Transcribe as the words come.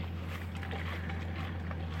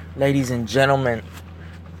Ladies and gentlemen,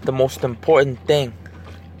 the most important thing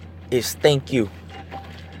is thank you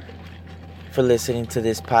for listening to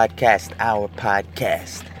this podcast, our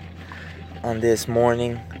podcast. On this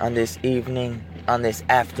morning, on this evening, on this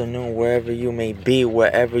afternoon, wherever you may be,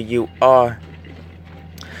 wherever you are.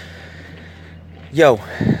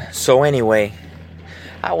 So anyway,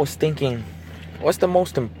 I was thinking, what's the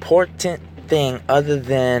most important thing other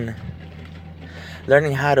than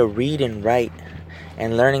learning how to read and write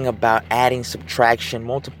and learning about adding, subtraction,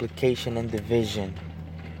 multiplication, and division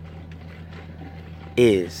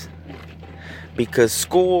is? Because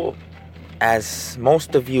school, as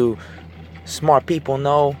most of you smart people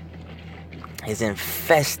know, is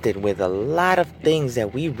infested with a lot of things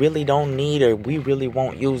that we really don't need or we really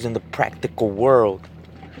won't use in the practical world.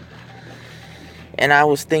 And I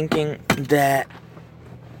was thinking that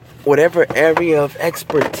whatever area of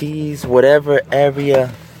expertise, whatever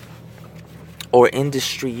area or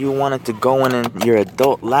industry you wanted to go in your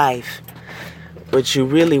adult life, but you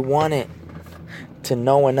really wanted to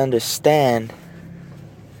know and understand,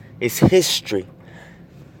 is history.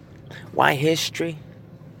 Why history?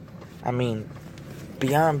 I mean,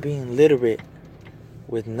 beyond being literate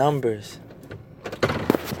with numbers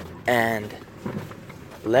and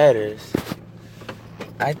letters,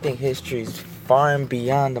 I think history is far and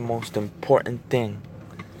beyond the most important thing.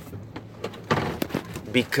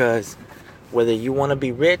 Because whether you want to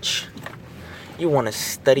be rich, you want to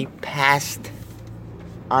study past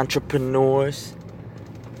entrepreneurs,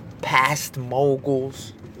 past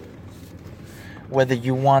moguls, whether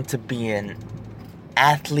you want to be an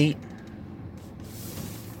athlete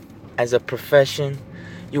as a profession,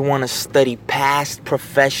 you want to study past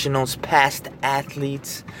professionals, past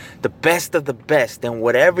athletes, the best of the best. And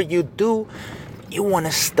whatever you do, you want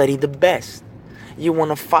to study the best. You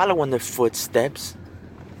want to follow in their footsteps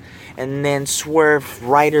and then swerve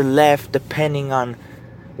right or left depending on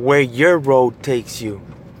where your road takes you.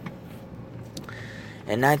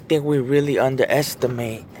 And I think we really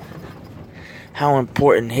underestimate how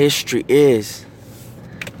important history is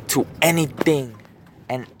to anything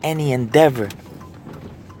and any endeavor.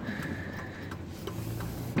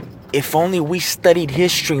 If only we studied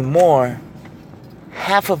history more,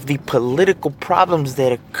 half of the political problems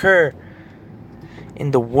that occur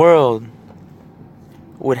in the world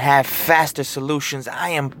would have faster solutions. I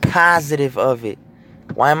am positive of it.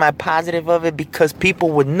 Why am I positive of it? Because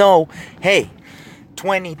people would know, hey,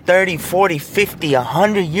 20, 30, 40, 50,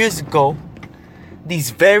 100 years ago,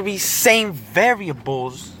 these very same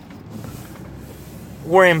variables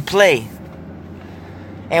were in play.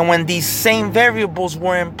 And when these same variables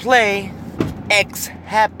were in play, X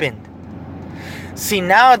happened. See,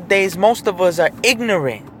 nowadays, most of us are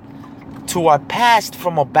ignorant to our past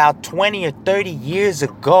from about 20 or 30 years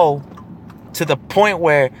ago, to the point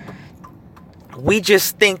where we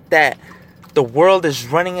just think that the world is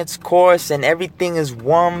running its course and everything is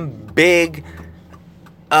one big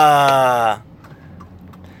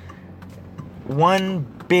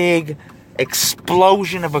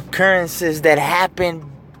explosion of occurrences that happen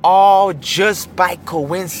all just by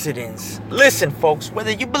coincidence. Listen, folks,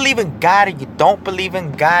 whether you believe in God or you don't believe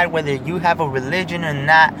in God, whether you have a religion or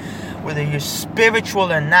not, whether you're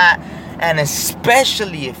spiritual or not, and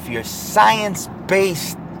especially if you're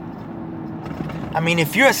science-based,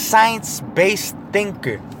 if you're a science-based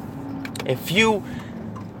thinker, if you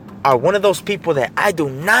are one of those people that I do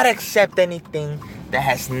not accept anything that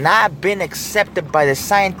has not been accepted by the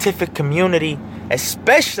scientific community,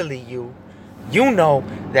 especially you know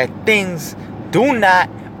that things do not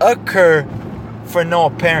occur for no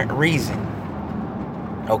apparent reason.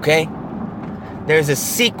 Okay? There's a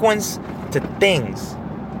sequence to things.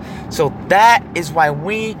 So that is why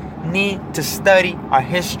we need to study our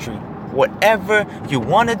history. Whatever you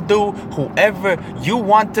want to do, whoever you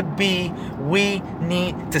want to be, we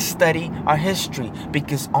need to study our history.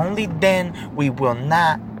 Because only then we will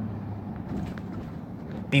not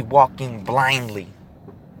be walking blindly.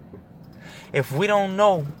 If we don't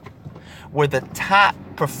know where the top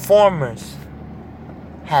performers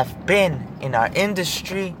have been in our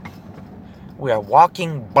industry, we are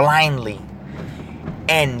walking blindly.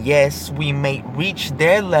 And yes, we may reach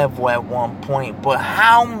their level at one point, but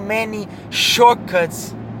how many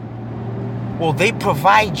shortcuts will they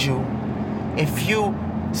provide you if you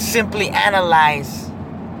simply analyze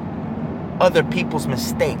other people's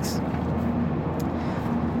mistakes?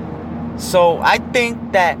 So I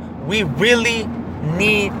think that we really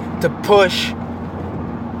need to push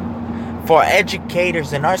for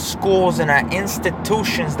educators in our schools and our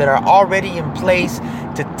institutions that are already in place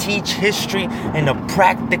to teach history in a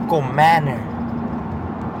practical manner.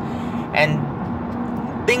 And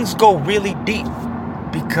things go really deep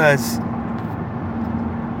because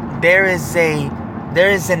there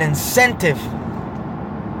is an incentive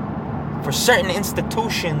for certain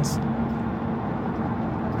institutions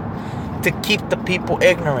to keep the people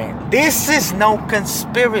ignorant. This is no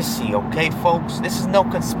conspiracy, okay, folks? This is no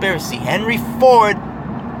conspiracy. Henry Ford,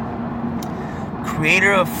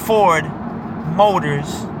 creator of Ford Motors,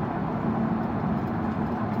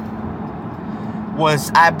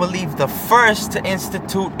 was, I believe, the first to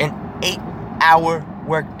institute an 8-hour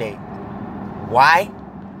workday. Why?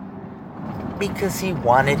 Because he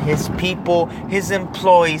wanted his people, his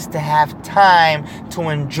employees, to have time to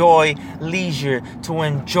enjoy leisure, to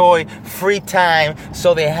enjoy free time,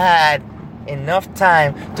 so they had enough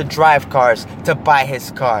time to drive cars, to buy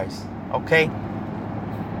his cars. Okay?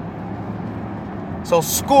 So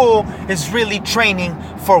school is really training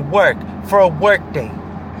for work, for a work day.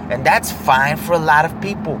 And that's fine for a lot of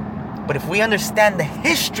people. But if we understand the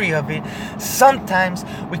history of it, sometimes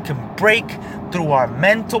we can break through our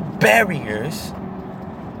mental barriers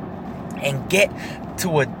and get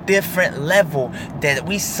to a different level that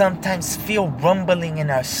we sometimes feel rumbling in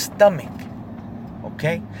our stomach.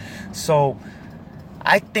 Okay? So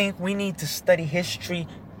I think we need to study history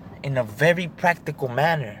in a very practical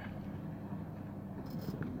manner,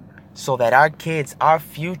 so that our kids, our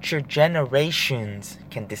future generations,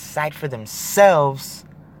 can decide for themselves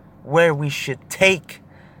where we should take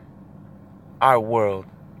our world.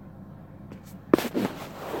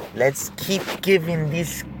 Let's keep giving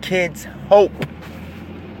these kids hope.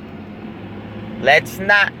 Let's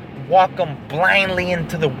not walk them blindly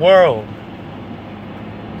into the world.